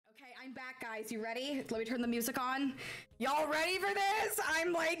I'm back, guys. You ready? Let me turn the music on. Y'all ready for this?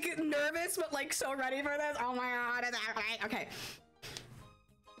 I'm like nervous, but like so ready for this. Oh my god, is that right? Okay.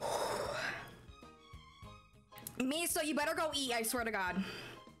 Miso, you better go eat, I swear to God.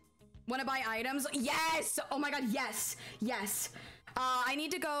 Wanna buy items? Yes! Oh my god, yes! Yes. I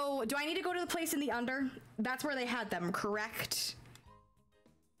need to go. Do I need to go to the place in the under? That's where they had them, correct?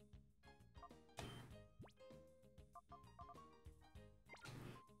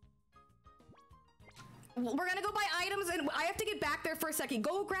 We're gonna go buy items and I have to get back there for a second.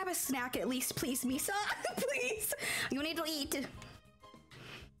 Go grab a snack at least, please, Misa. Please. You need to eat.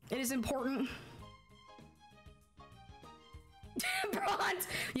 It is important. Bronze.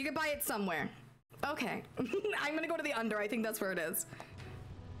 You can buy it somewhere. Okay. I'm gonna go to the under. I think that's where it is.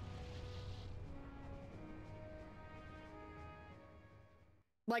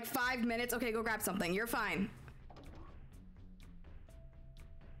 Like 5 minutes. Okay, go grab something. You're fine.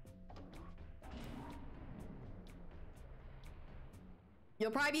 You'll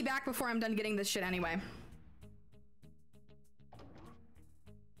probably be back before I'm done getting this shit anyway.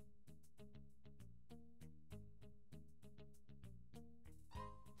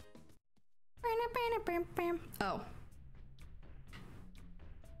 Oh.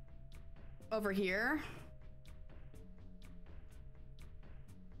 Over here.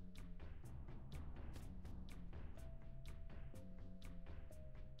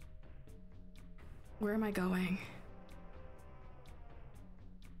 Where am I going?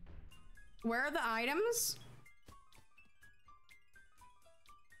 Where are the items?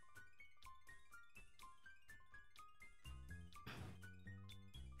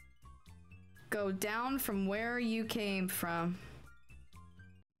 Go down from where you came from.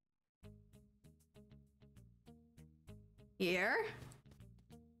 Here?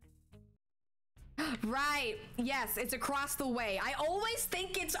 Right. Yes, it's across the way. I always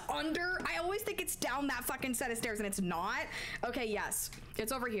think it's under. I always think it's down that fucking set of stairs and it's not. Okay, yes.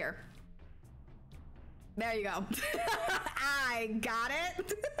 It's over here. There you go. I got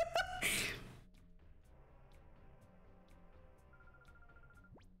it.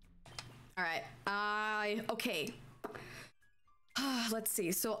 All right. Okay. Let's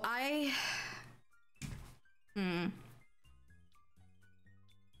see. So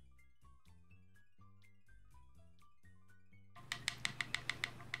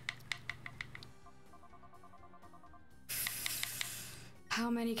how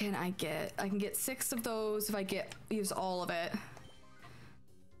many can I get? I can get 6 of those if I use all of it.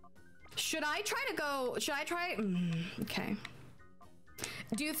 Should I try? Okay.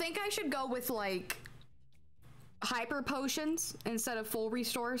 Do you think I should go with like hyper potions instead of full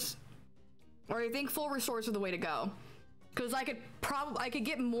restores? Or do you think full restores are the way to go? Because I could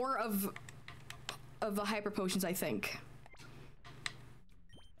get more of the hyper potions, I think.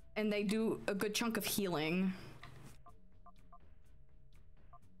 And they do a good chunk of healing.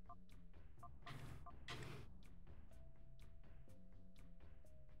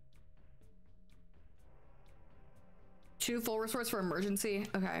 Two full restores for emergency.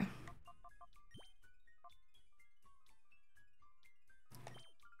 Okay.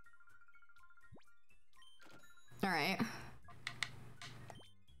 All right.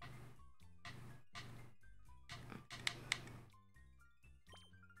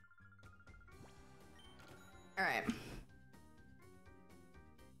 All right.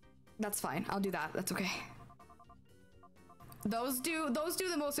 That's fine. I'll do that. That's okay. Those do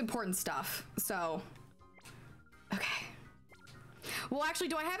the most important stuff. So, okay. Well, actually,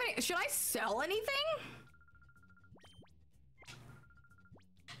 do I have any? Should I sell anything?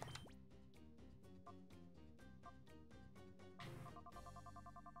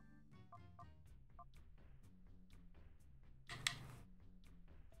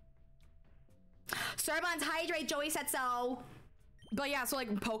 Starbuns hydrate, Joey said so. But yeah, so like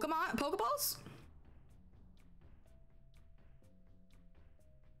Pokeballs?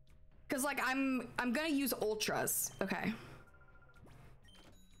 Cause like I'm gonna use ultras. Okay.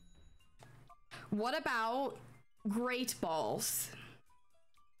 What about great balls?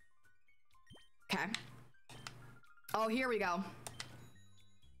 Okay. Oh, here we go.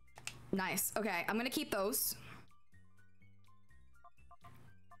 Nice. Okay, I'm gonna keep those.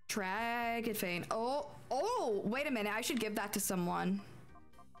 Dragon Fane. Oh, wait a minute. I should give that to someone.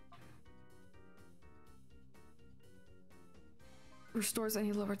 Restores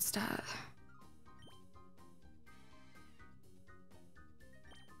any lowered stat.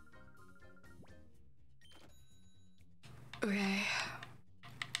 Okay.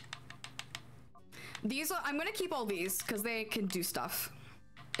 These I'm gonna keep all these because they can do stuff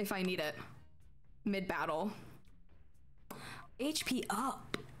if I need it mid-battle. HP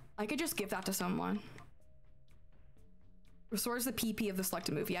up. I could just give that to someone. Restores the PP of the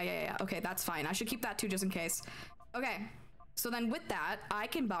selected move. Yeah. Okay, that's fine. I should keep that too, just in case. Okay, so then with that, I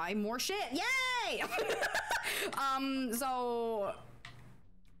can buy more shit. Yay! So...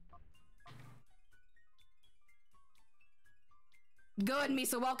 Good,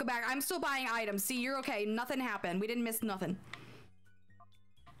 Misa, welcome back. I'm still buying items. See, you're okay. Nothing happened. We didn't miss nothing.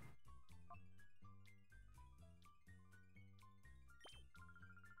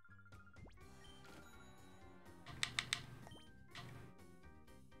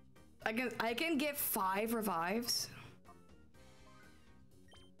 I can get 5 revives.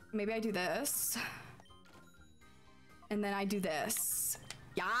 Maybe I do this. And then I do this.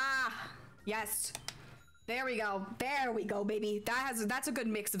 Yeah. Yes. There we go. There we go, baby. That's a good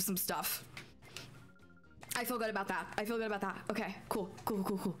mix of some stuff. I feel good about that. I feel good about that. Okay, cool.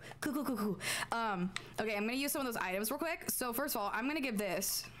 Okay, I'm gonna use some of those items real quick. So first of all, I'm gonna give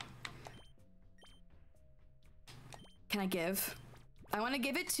this. Can I give? I want to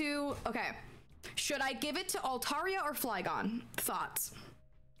give it to, okay. Should I give it to Altaria or Flygon? Thoughts?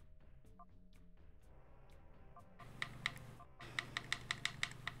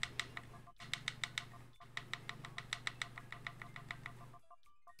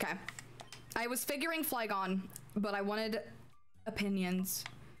 Okay. I was figuring Flygon, but I wanted opinions.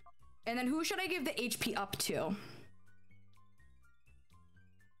 And then who should I give the HP up to?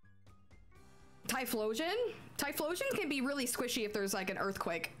 Typhlosion? Typhlosion can be really squishy if there's like an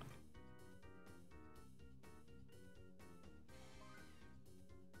earthquake.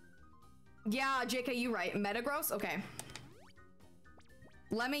 Yeah, JK, you right. Metagross? Okay.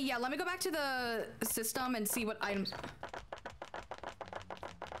 Let me go back to the system and see what items.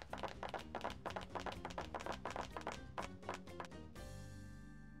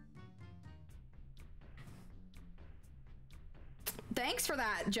 Thanks for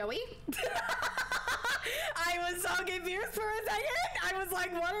that, Joey. I was so confused for a second. I was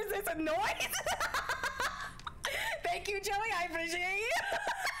like, what is this, a noise? Thank you, Joey. I appreciate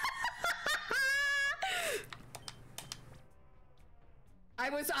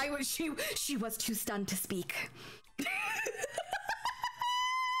you. She was too stunned to speak.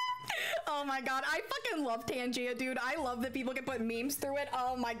 Oh my god, I fucking love Tangia, dude. I love that people can put memes through it.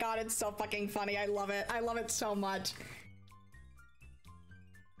 Oh my god, it's so fucking funny. I love it. I love it so much.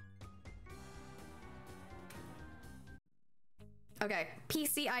 Okay,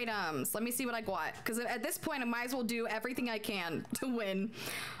 PC items. Let me see what I got. Because at this point, I might as well do everything I can to win.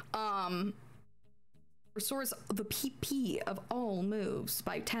 Restores the PP of all moves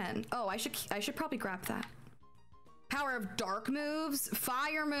by 10. Oh, I should probably grab that. Power of dark moves,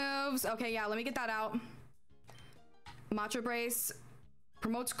 fire moves. Okay, yeah, let me get that out. Macho Brace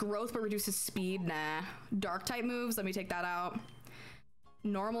promotes growth but reduces speed. Nah. Dark type moves, let me take that out.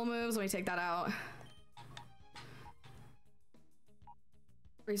 Normal moves, let me take that out.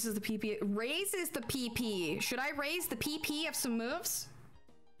 Raises the PP. Raises the PP. Should I raise the PP of some moves?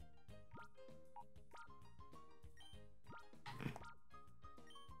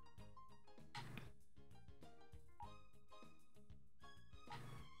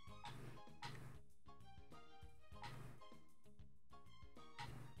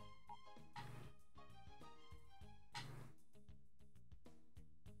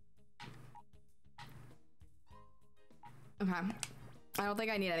 Okay. I don't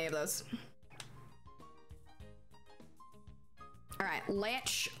think I need any of those. All right,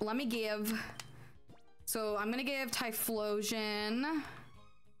 Latch, let me give. So I'm gonna give Typhlosion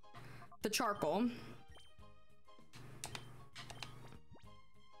the charcoal.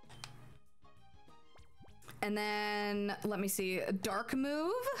 And then let me see, a dark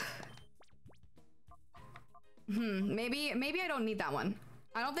move. Maybe I don't need that one.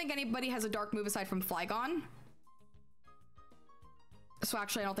 I don't think anybody has a dark move aside from Flygon. So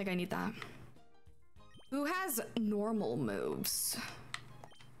actually, I don't think I need that. Who has normal moves?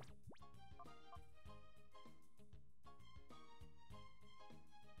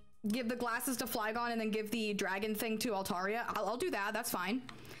 Give the glasses to Flygon and then give the dragon thing to Altaria. I'll do that. That's fine.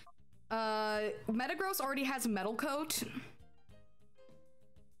 Metagross already has Metal Coat.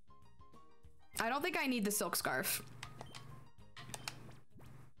 I don't think I need the Silk Scarf.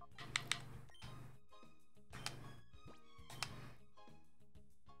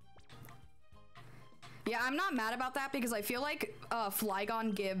 Yeah, I'm not mad about that because I feel like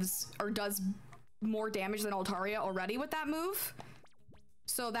Flygon gives or does more damage than Altaria already with that move.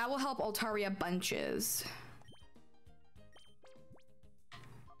 So that will help Altaria bunches.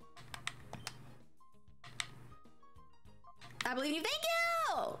 I believe you.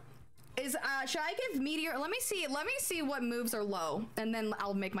 Thank you! Is should I give meteor? Let me see what moves are low, and then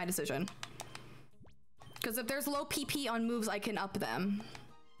I'll make my decision. Because if there's low PP on moves, I can up them.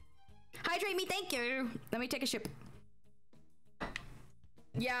 Hydrate me, thank you. Let me take a ship.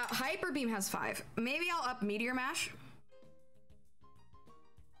 Yeah, Hyper Beam has 5. Maybe I'll up Meteor Mash.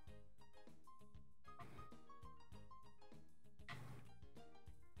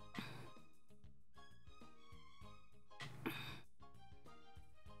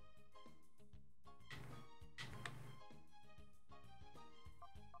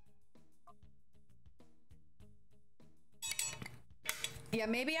 Yeah,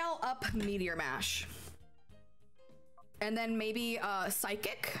 maybe I'll up Meteor Mash. And then maybe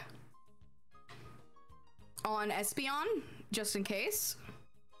Psychic on Espeon, just in case.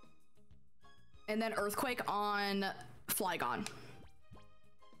 And then Earthquake on Flygon.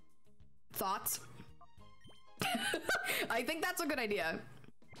 Thoughts? I think that's a good idea.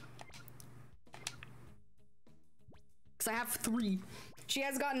 Because I have 3. She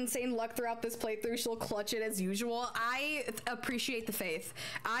has gotten insane luck throughout this playthrough. She'll clutch it as usual. I appreciate the faith.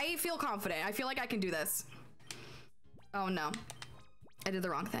 I feel confident. I feel like I can do this. Oh no. I did the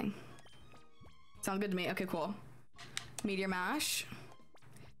wrong thing. Sounds good to me. Okay, cool. Meteor Mash.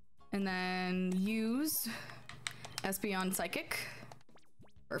 And then use Espeon Psychic.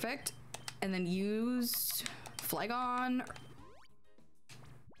 Perfect. And then use Flygon.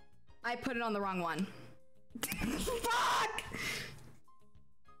 I put it on the wrong one. Fuck!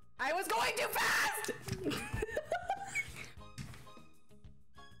 I was going too fast!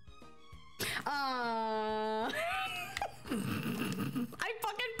 I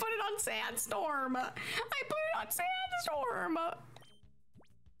fucking put it on Sandstorm. I put it on Sandstorm.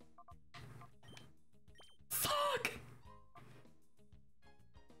 Fuck.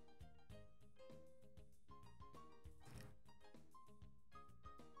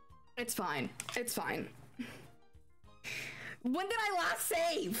 It's fine. It's fine. When did I last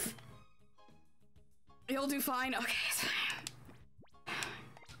save? You'll do fine. Okay, it's fine.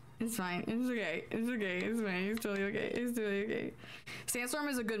 It's fine. It's okay. It's okay. It's fine. It's totally okay. It's totally okay. Sandstorm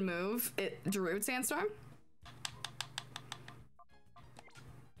is a good move. Druid Sandstorm.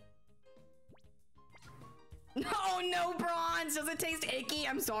 Oh no, bronze. Does it taste icky?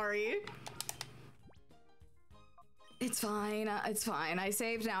 I'm sorry. It's fine. It's fine. I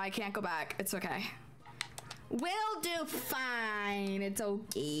saved now. I can't go back. It's okay. We'll do fine. It's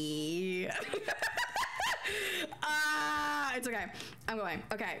okay. It's okay. I'm going.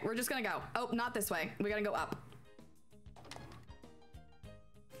 Okay, we're just gonna go. Oh, not this way. We gotta go up.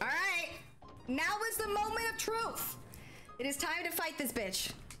 All right. Now is the moment of truth. It is time to fight this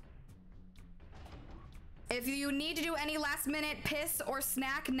bitch. If you need to do any last minute piss or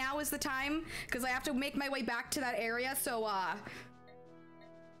snack, now is the time, because I have to make my way back to that area, so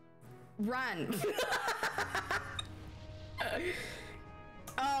run.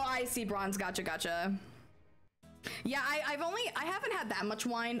 Oh, I see, bronze. Gotcha, gotcha. Yeah, I haven't had that much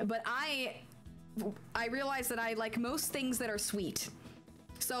wine, but I realize that I like most things that are sweet.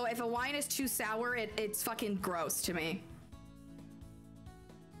 So if a wine is too sour, it's fucking gross to me.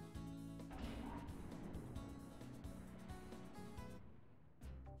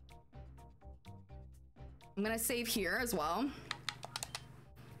 I'm gonna save here as well.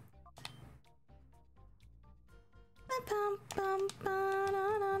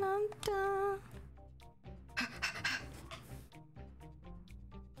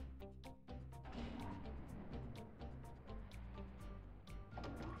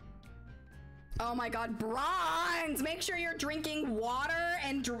 Oh my god, bronze! Make sure you're drinking water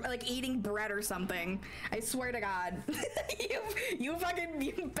and like eating bread or something. I swear to god. you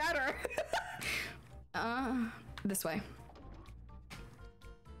better. This way.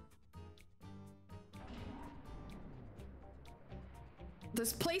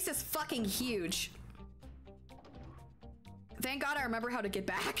 This place is fucking huge. Thank god I remember how to get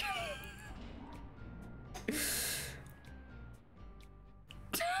back.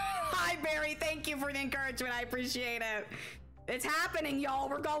 Hi Barry, thank you for the encouragement. I appreciate it. It's happening, y'all.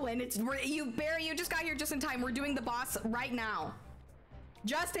 We're going. Barry, you just got here just in time. We're doing the boss right now.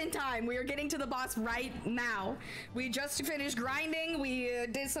 Just in time. We are getting to the boss right now. We just finished grinding. We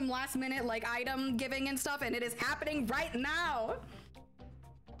did some last minute like item giving and stuff, and it is happening right now.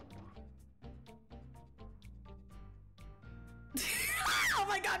 Oh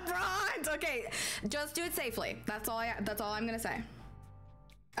my god, bronze! Okay, just do it safely. That's all I'm gonna say.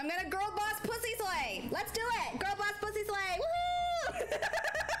 I'm gonna girl boss pussy slay. Let's do it. Girl boss pussy slay. Woohoo!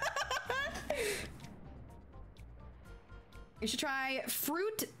 You should try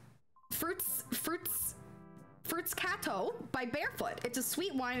fruits Fruitscato by Barefoot. It's a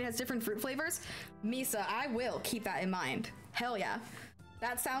sweet wine. It has different fruit flavors. Misa, I will keep that in mind. Hell yeah.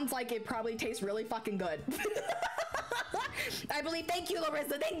 That sounds like it probably tastes really fucking good. I believe. Thank you,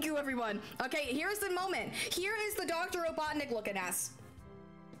 Larissa. Thank you, everyone. Okay, here's the moment. Here is the Dr. Robotnik looking ass.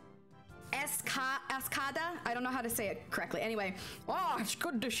 Escada? I don't know how to say it correctly. Anyway, oh, it's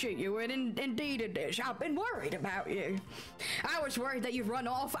good to see you, and indeed it is. I've been worried about you. I was worried that you'd run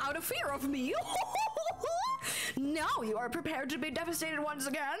off out of fear of me. Now you are prepared to be devastated once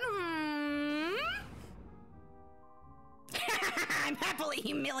again. I'm happily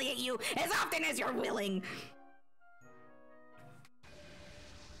humiliate you as often as you're willing.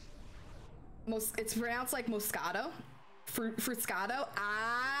 It's pronounced like Moscato. Fruitscato.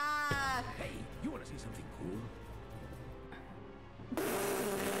 Ah. Hey, you want to see something cool?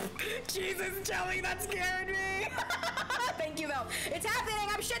 Jesus, Joey, that scared me. Thank you, though. It's happening.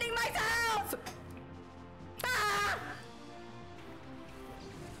 I'm shitting myself. Ah.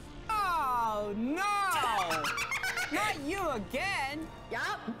 Oh no! Not you again.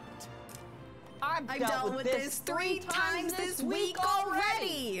 Yup. I've dealt with this 3 times this week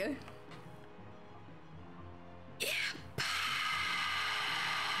already. Yep.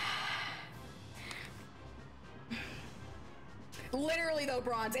 Literally though,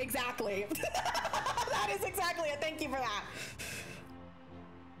 Bronze, exactly. That is exactly it. Thank you for that.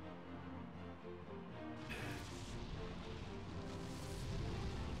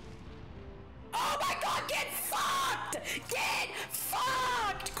 Oh my god, get fucked! Get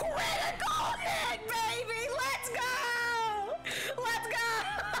fucked! Critical hit, baby! Let's go! Let's go!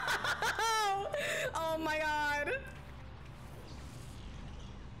 Oh my god.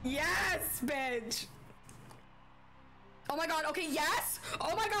 Yes, bitch! Oh my god, okay, yes!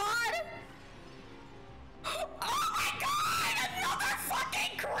 Oh my god! Oh my god! Another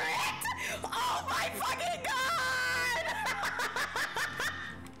fucking crit! Oh my fucking god!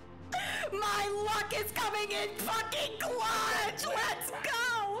 My luck is coming in fucking clutch! Let's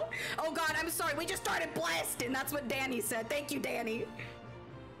go! Oh god, I'm sorry, we just started blasting. That's what Danny said. Thank you, Danny.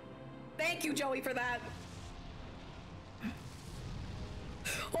 Thank you, Joey, for that.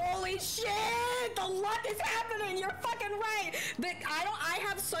 Holy shit! The luck is happening! You're fucking right! I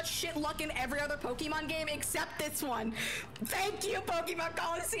have such shit luck in every other Pokemon game except this one. Thank you, Pokemon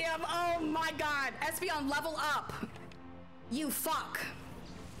Colosseum! Oh my god! Espeon, level up! You fuck!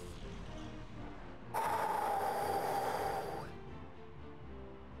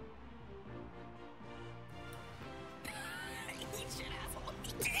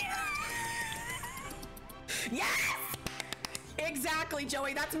 Yes! Exactly,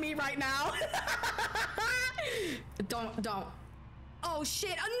 Joey. That's me right now. Don't. Oh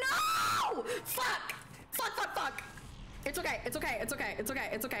shit! No! Fuck! Fuck! It's okay.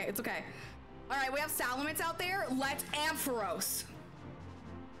 All right, we have Salamence out there. Let's Ampharos.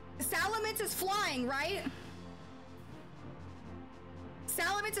 Salamence is flying, right?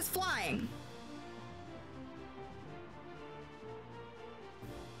 Salamence is flying.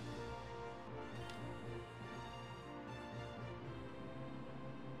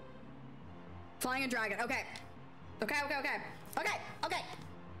 Flying a dragon. Okay.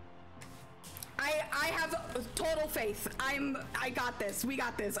 I have total faith. I got this. We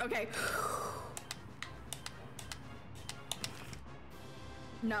got this. Okay.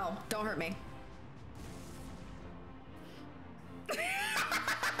 No, don't hurt me.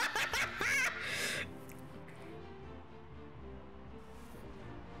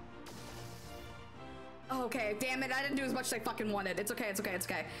 Okay, damn it. I didn't do as much as I fucking wanted. It's okay.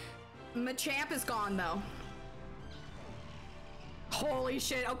 Machamp is gone though. Holy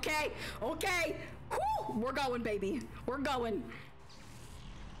shit. Okay. Whew. We're going, baby. We're going.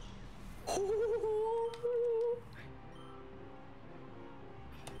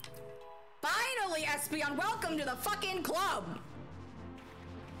 Finally, Espeon, welcome to the fucking club.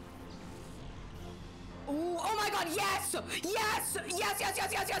 Ooh, oh my god, yes!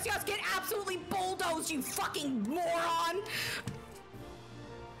 Get absolutely bulldozed, you fucking moron!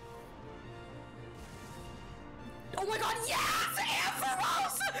 Oh my god, yes!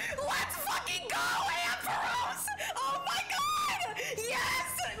 Ampharos! Let's fucking go, Ampharos! Oh my god!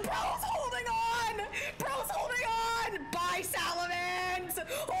 Yes! Bro's holding on! Bye, Salamence!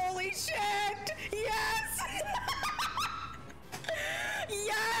 Holy shit! Yes!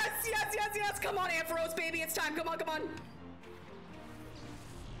 Yes! Come on, Ampharos, baby, it's time. Come on.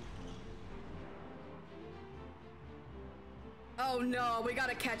 Oh no, we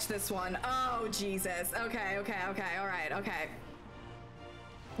gotta catch this one. Oh Jesus. Okay. All right. Okay.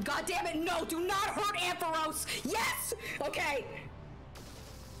 God damn it! No, do not hurt Ampharos. Yes. Okay.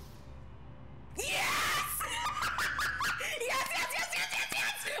 Yes.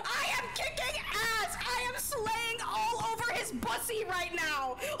 pussy right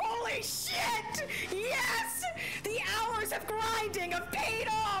now. Holy shit! Yes! The hours of grinding have paid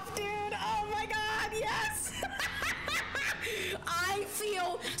off, dude. Oh my god, yes! I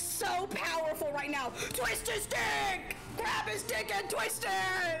feel so powerful right now. Twist his dick! Grab his dick and twist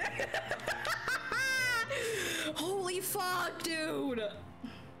it! Holy fuck, dude.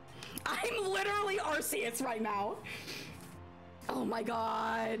 I'm literally Arceus right now. Oh my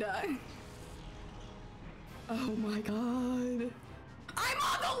god. Oh my god. I'm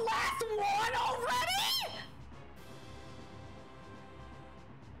on the last one already?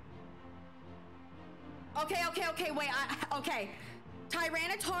 Okay, wait, okay.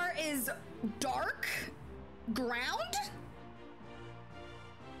 Tyranitar is dark ground?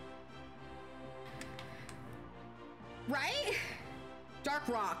 Right? Dark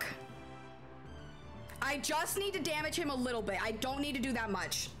rock. I just need to damage him a little bit. I don't need to do that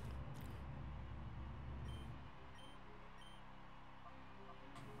much.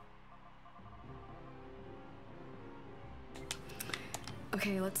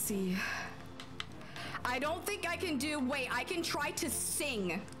 Okay, let's see. I don't think I can do, wait, I can try to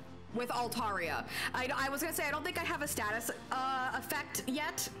sing with Altaria. I was gonna say, I don't think I have a status effect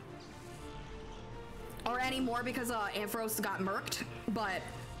yet. Or anymore because Ampharos got murked, but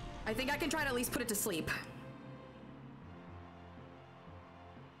I think I can try to at least put it to sleep.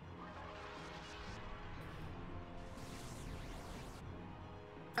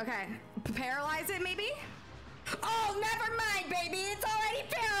 Okay, paralyze it maybe? Oh, never mind, baby. It's already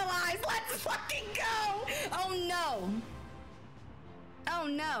paralyzed. Let's fucking go. Oh, no. Oh,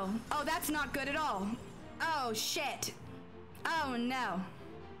 no. Oh, that's not good at all. Oh, shit. Oh, no.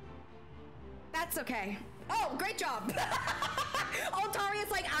 That's okay. Oh, great job.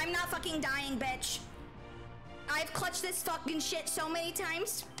 Altaria's like, I'm not fucking dying, bitch. I've clutched this fucking shit so many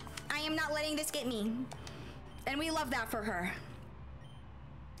times. I am not letting this get me. And we love that for her.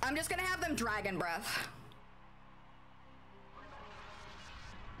 I'm just gonna have them dragon breath.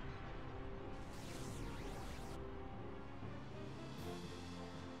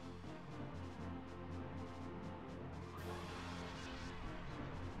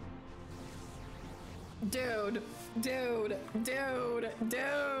 Dude.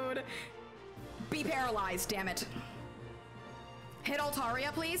 Be paralyzed, damn it. Hit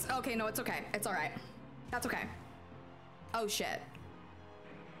Altaria, please. Okay, no, it's okay. It's all right. That's okay. Oh, shit.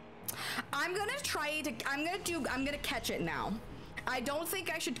 I'm gonna catch it now. I don't think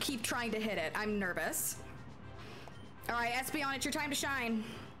I should keep trying to hit it. I'm nervous. All right, Espeon, it's your time to shine.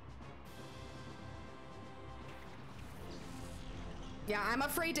 Yeah, I'm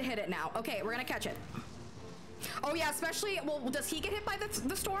afraid to hit it now. Okay, we're gonna catch it. Oh yeah, especially, well, does he get hit by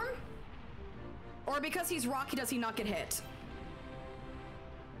the storm? Or because he's rocky, does he not get hit?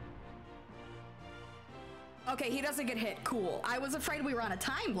 Okay, he doesn't get hit, cool. I was afraid we were on a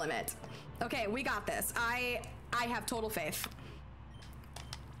time limit. Okay, we got this. I have total faith.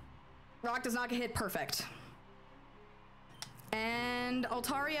 Rock does not get hit, perfect. And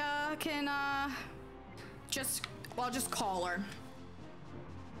Altaria can, just call her.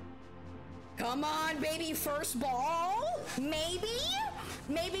 Come on, baby, first ball? Maybe?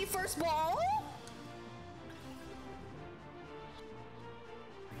 Maybe first ball?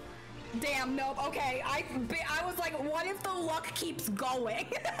 Damn, nope, okay. I was like, what if the luck keeps going?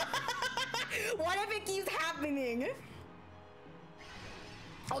 What if it keeps happening?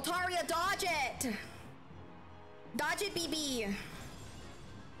 Altaria, dodge it! Dodge it, BB.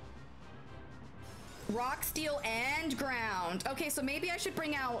 Rock, steel, and ground. Okay, so maybe I should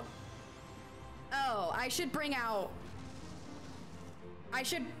bring out... Oh,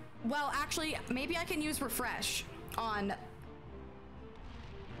 well, actually, maybe I can use refresh on...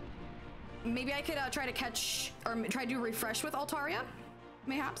 Maybe I could try to catch, or try to do refresh with Altaria,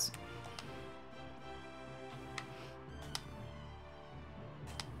 mayhaps?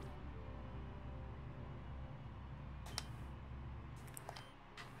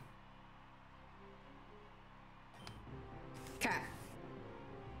 Okay.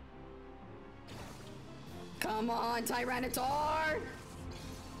 Come on, Tyranitar!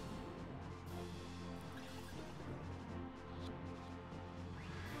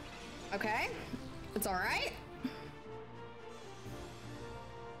 Okay, it's all right.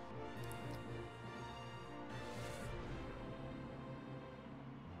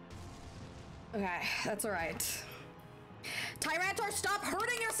 Okay, that's all right. Tyranitar, stop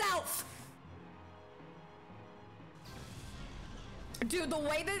hurting yourself! Dude, the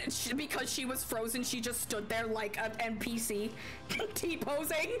way that because she was frozen, she just stood there like an NPC,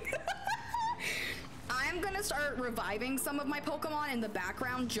 T-posing. I'm gonna start reviving some of my Pokemon in the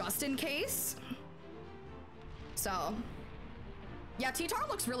background just in case. So, Yeah, T-Tar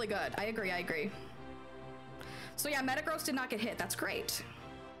looks really good. I agree, I agree. So yeah, Metagross did not get hit. That's great.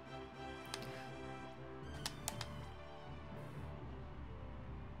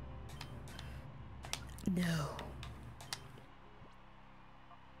 No.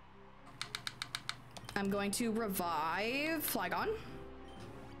 I'm going to revive Flygon.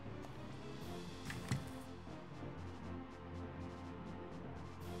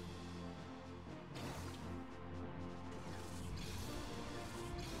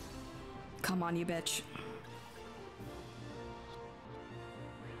 Come on, you bitch.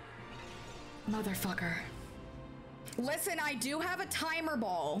 Motherfucker. Listen, I do have a timer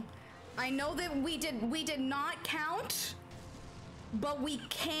ball. I know that we did not count, but we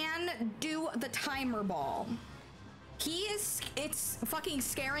can do the timer ball. It's fucking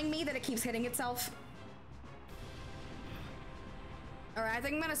scaring me that it keeps hitting itself. All right, I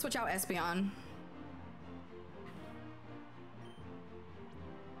think I'm gonna switch out Espeon.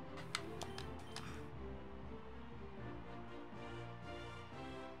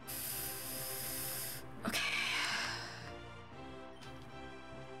 Okay.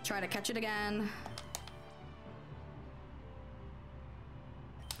 Try to catch it again.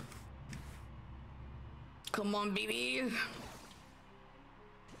 Come on, baby.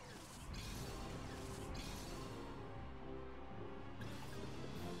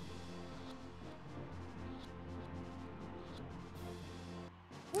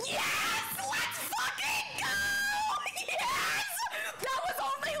 Yes! Let's fucking go! Yes! That was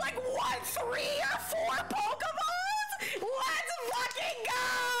only like 1, 3, or 4 Pokemon! Let's fucking go!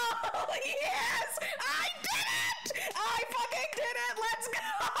 Yes! I did it! I fucking did it! Let's go!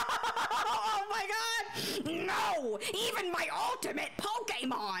 Oh my god! No! Even my ultimate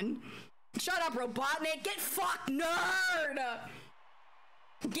Pokemon! Shut up, Robotnik! Get fucked, nerd!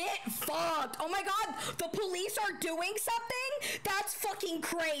 Get fucked! Oh my god, the police are doing something? That's fucking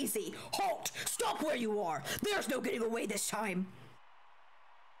crazy! Halt! Stop where you are! There's no getting away this time!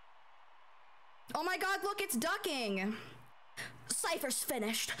 Oh my god, look, it's ducking! Cypher's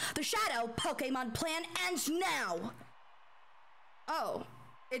finished. The Shadow Pokemon plan ends now! Oh,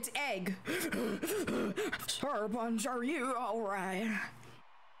 it's Egg. Turbuns, are you alright?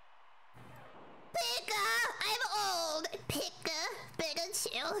 Pika! I'm old! Pika!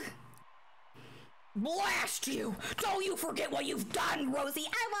 Pikachu! Blast you! Don't you forget what you've done, Rosie!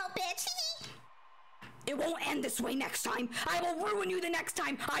 I won't, bitch! It won't end this way next time! I will ruin you the next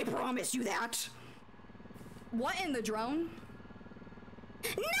time! I promise you that! What in the drone?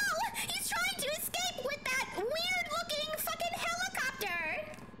 No! He's trying to escape with that weird-looking fucking helicopter!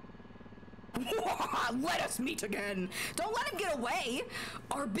 Let us meet again! Don't let him get away!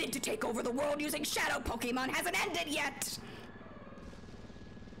 Our bid to take over the world using Shadow Pokemon hasn't ended yet!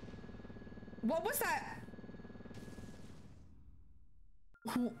 What was that?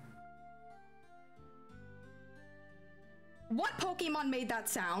 What Pokemon made that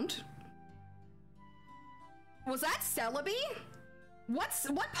sound? Was that Celebi? What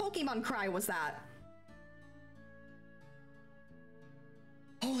Pokemon cry was that?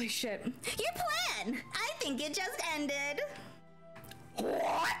 Holy shit. Your plan! I think it just ended.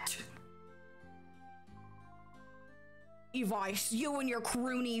 What? Evice, you and your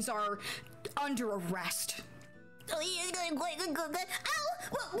croonies are under arrest. Oh, what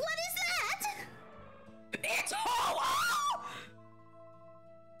is that? It's Ho-Oh!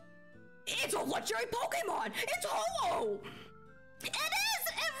 It's a legendary Pokemon! It's Ho-Oh! It is!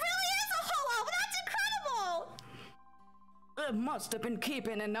 It really is a Ho-Oh! That's incredible! It must have been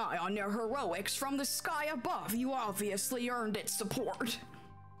keeping an eye on your heroics from the sky above. You obviously earned its support.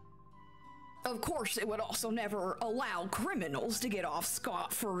 Of course, it would also never allow criminals to get off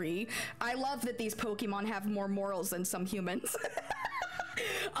scot-free. I love that these Pokemon have more morals than some humans.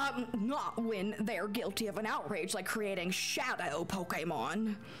 Not when they're guilty of an outrage like creating Shadow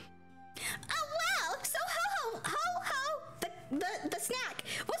Pokemon. Oh wow! So Ho-Oh, the snack,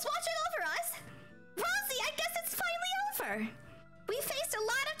 was watching over us. Rosie, I guess it's finally over. We faced a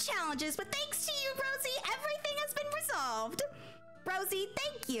lot of challenges, but thanks to you, Rosie, everything has been resolved. Rosie,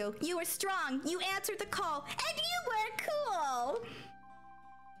 thank you. You were strong, you answered the call, and you were cool.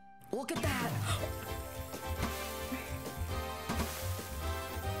 Look at that.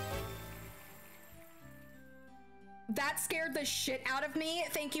 That scared the shit out of me.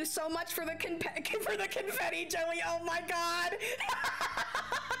 Thank you so much for the confetti, Joey. Oh my god.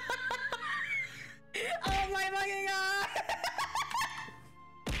 Oh my fucking god.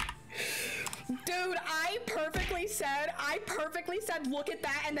 Dude, I perfectly said, look at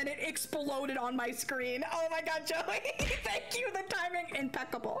that, and then it exploded on my screen. Oh my god, Joey. Thank you. The timing,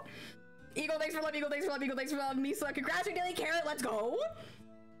 impeccable. Eagle, thanks for love. Eagle, thanks for love. Eagle, thanks for love. Misa, congrats on Daily Carrot. Let's go.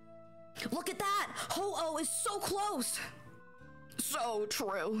 Look at that. Ho-Oh is so close. So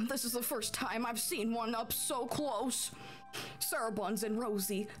true. This is the first time I've seen one up so close. Sarah Buns and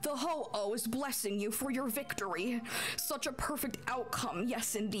Rosie, the Ho-Oh is blessing you for your victory. Such a perfect outcome,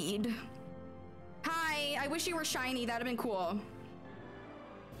 yes indeed. Hi, I wish you were shiny, that'd have been cool.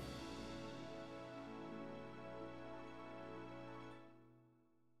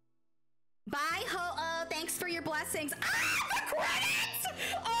 Bye, Ho-Oh. Thanks for your blessings. Ah, the credits!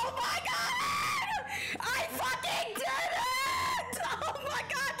 Oh my god! I fucking did it! Oh my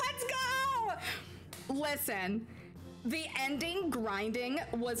god, let's go! Listen, the ending grinding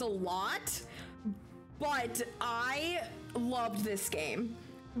was a lot, but I loved this game.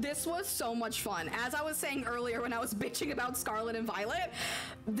 This was so much fun. As I was saying earlier when I was bitching about Scarlet and Violet,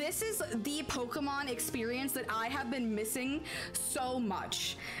 this is the Pokemon experience that I have been missing so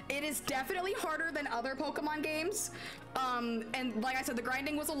much. It is definitely harder than other Pokemon games. And like I said, the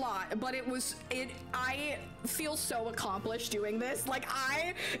grinding was a lot, but I feel so accomplished doing this. Like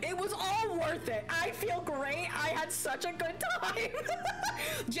it was all worth it. I feel great. I had such a good time.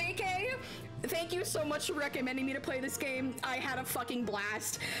 JK, thank you so much for recommending me to play this game. I had a fucking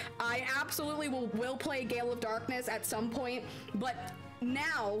blast. I absolutely will play Gale of Darkness at some point, but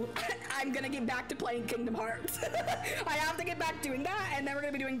now I'm gonna get back to playing Kingdom Hearts. I have to get back doing that, and then we're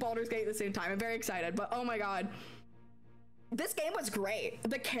gonna be doing Baldur's Gate at the same time. I'm very excited, but oh my god. This game was great.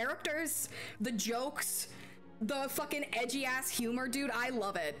 The characters, the jokes, the fucking edgy ass humor, dude, I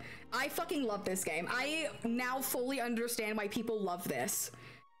love it. I fucking love this game. I now fully understand why people love this.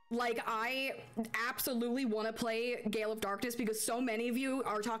 Like, I absolutely want to play Gale of Darkness because so many of you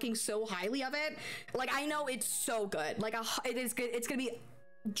are talking so highly of it. Like, I know it's so good. Like, it is good. It's gonna be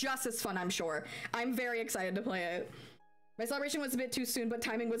just as fun, I'm sure. I'm very excited to play it. My celebration was a bit too soon, but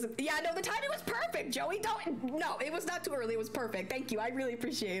timing was... Yeah, no, the timing was perfect, Joey. No, it was not too early. It was perfect. Thank you. I really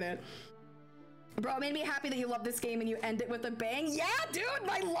appreciate it. Bro, it made me happy that you love this game and you end it with a bang. Yeah, dude,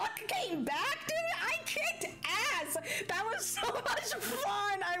 my luck came back, dude. I kicked ass. That was so much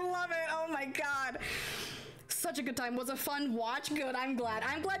fun. I love it. Oh my god. Such a good time. Was a fun watch. Good. I'm glad.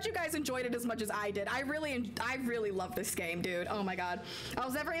 I'm glad you guys enjoyed it as much as I did. I really love this game, dude. Oh my god. I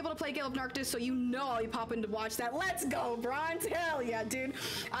was never able to play Gale of Darkness, so you know I'll be popping to watch that. Let's go, Bronze. Hell yeah, dude.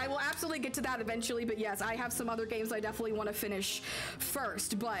 I will absolutely get to that eventually, but yes, I have some other games I definitely want to finish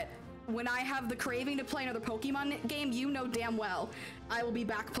first, but when I have the craving to play another Pokemon game, you know damn well I will be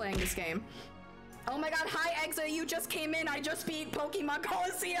back playing this game. Oh my god, hi Exa, you just came in. I just beat Pokemon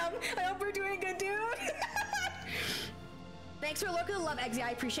Colosseum. I hope we're doing good, dude. Thanks for looking, love Exa.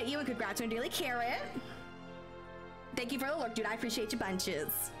 I appreciate you, and congrats on Daily Carrot. Thank you for the look, dude. I appreciate you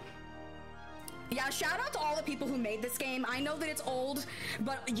bunches. Yeah, shout out to all the people who made this game. I know that it's old,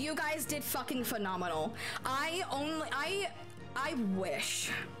 but you guys did fucking phenomenal. I wish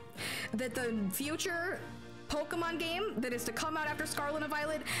that the future Pokemon game that is to come out after Scarlet and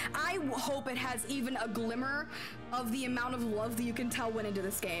Violet, I hope it has even a glimmer of the amount of love that you can tell went into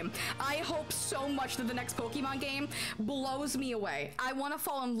this game. I hope so much that the next Pokemon game blows me away. I want to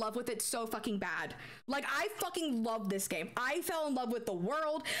fall in love with it so fucking bad. Like, I fucking love this game. I fell in love with the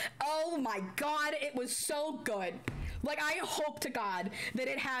world. Oh my god, it was so good. Like, I hope to God that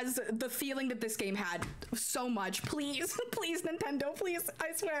it has the feeling that this game had so much. Please, please, Nintendo, please,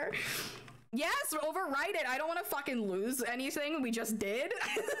 I swear. Yes, overwrite it. I don't want to fucking lose anything. We just did.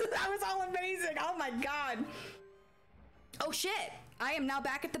 That was all amazing. Oh my god. Oh shit. I am now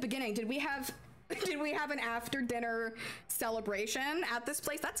back at the beginning. Did we have an after dinner celebration at this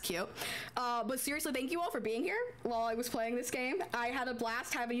place? That's cute. But seriously, thank you all for being here while I was playing this game. I had a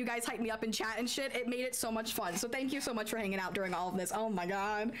blast having you guys hype me up in chat and shit. It made it so much fun. So thank you so much for hanging out during all of this. Oh my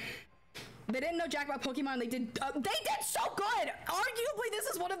god. They didn't know jack about Pokemon. They did so good. Arguably, this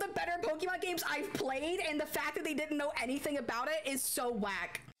is one of the better Pokemon games I've played, and the fact that they didn't know anything about it is so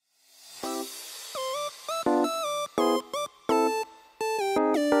whack.